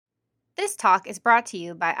This talk is brought to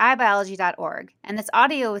you by iBiology.org, and this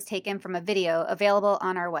audio was taken from a video available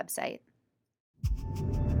on our website.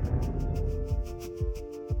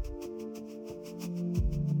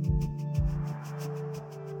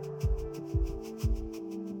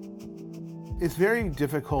 It's very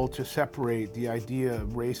difficult to separate the idea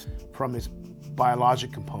of race from its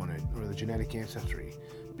biologic component, or the genetic ancestry,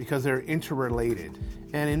 because they're interrelated.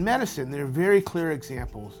 And in medicine, there are very clear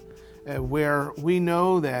examples where we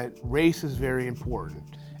know that race is very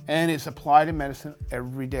important, and it's applied in medicine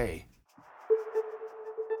every day.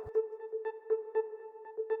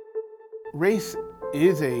 Race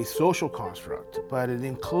is a social construct, but it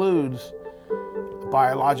includes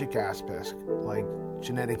biologic aspects like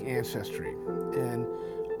genetic ancestry. And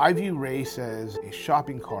I view race as a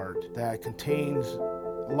shopping cart that contains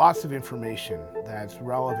lots of information that's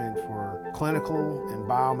relevant for clinical and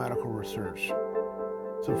biomedical research.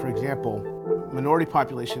 So for example, minority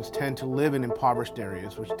populations tend to live in impoverished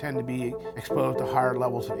areas, which tend to be exposed to higher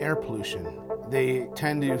levels of air pollution. They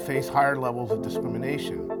tend to face higher levels of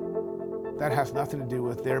discrimination. That has nothing to do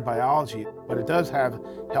with their biology, but it does have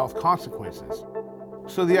health consequences.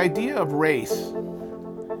 So the idea of race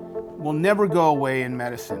will never go away in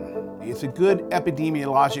medicine. It's a good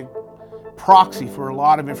epidemiologic proxy for a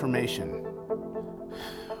lot of information.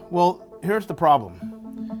 Well, here's the problem.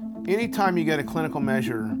 Anytime you get a clinical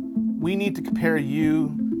measure, we need to compare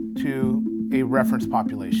you to a reference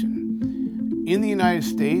population. In the United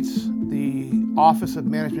States, the Office of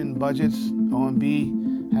Management and Budgets,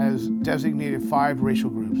 OMB, has designated 5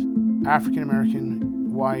 racial groups: African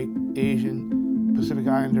American, white, Asian, Pacific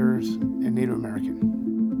Islanders, and Native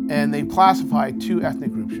American. And they've classified 2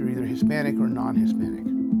 ethnic groups. You're either Hispanic or non-Hispanic.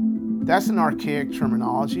 That's an archaic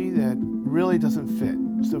terminology that really doesn't fit.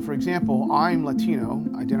 So for example, I'm Latino,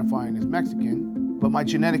 identifying as Mexican, but my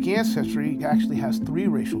genetic ancestry actually has 3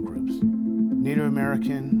 racial groups: Native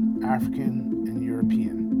American, African, and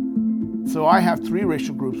European. So I have 3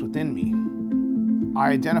 racial groups within me.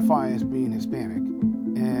 I identify as being Hispanic,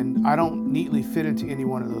 and I don't neatly fit into any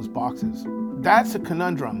one of those boxes. That's a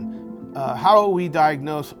conundrum. How do we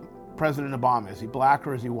diagnose President Obama? Is he black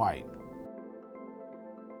or is he white?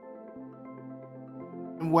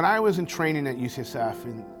 When I was in training at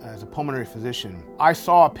UCSF as a pulmonary physician, I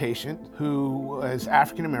saw a patient who was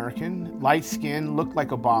African American, light skinned, looked like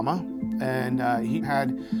Obama, and he had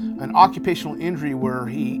an occupational injury where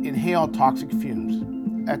he inhaled toxic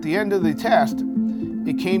fumes. At the end of the test,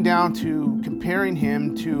 it came down to comparing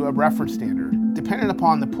him to a reference standard. Depending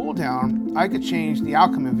upon the pull down, I could change the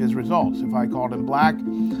outcome of his results. If I called him black,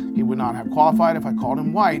 he would not have qualified. If I called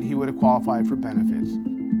him white, he would have qualified for benefits.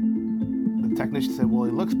 The technician said, well,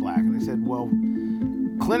 he looks black. And I said, well,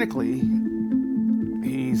 clinically,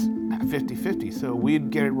 he's 50-50, so we'd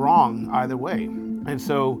get it wrong either way. And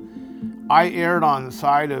so I erred on the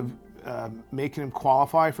side of making him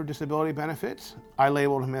qualify for disability benefits. I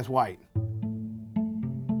labeled him as white.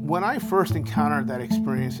 When I first encountered that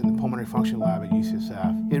experience in the pulmonary function lab at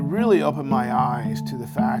UCSF, it really opened my eyes to the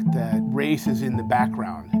fact that race is in the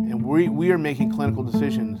background, and we are making clinical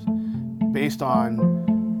decisions based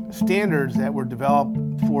on standards that were developed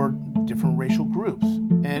for different racial groups.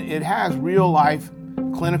 And it has real-life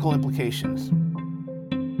clinical implications.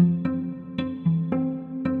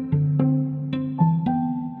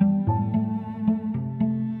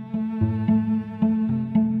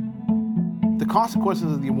 The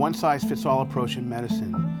consequences of the one-size-fits-all approach in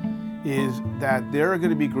medicine is that there are going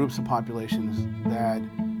to be groups of populations that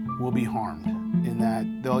will be harmed, in that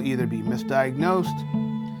they'll either be misdiagnosed,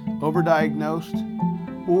 overdiagnosed,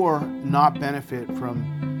 or not benefit from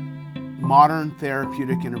modern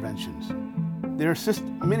therapeutic interventions. There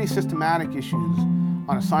are many systematic issues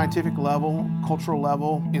on a scientific level, cultural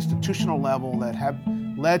level, institutional level that have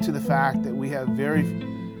led to the fact that we have very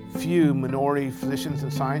few minority physicians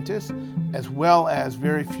and scientists, as well as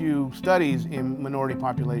very few studies in minority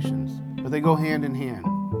populations, but they go hand in hand.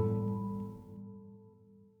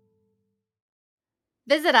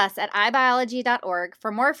 Visit us at iBiology.org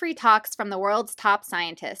for more free talks from the world's top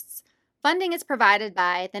scientists. Funding is provided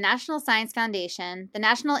by the National Science Foundation, the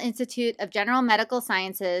National Institute of General Medical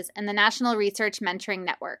Sciences, and the National Research Mentoring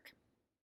Network.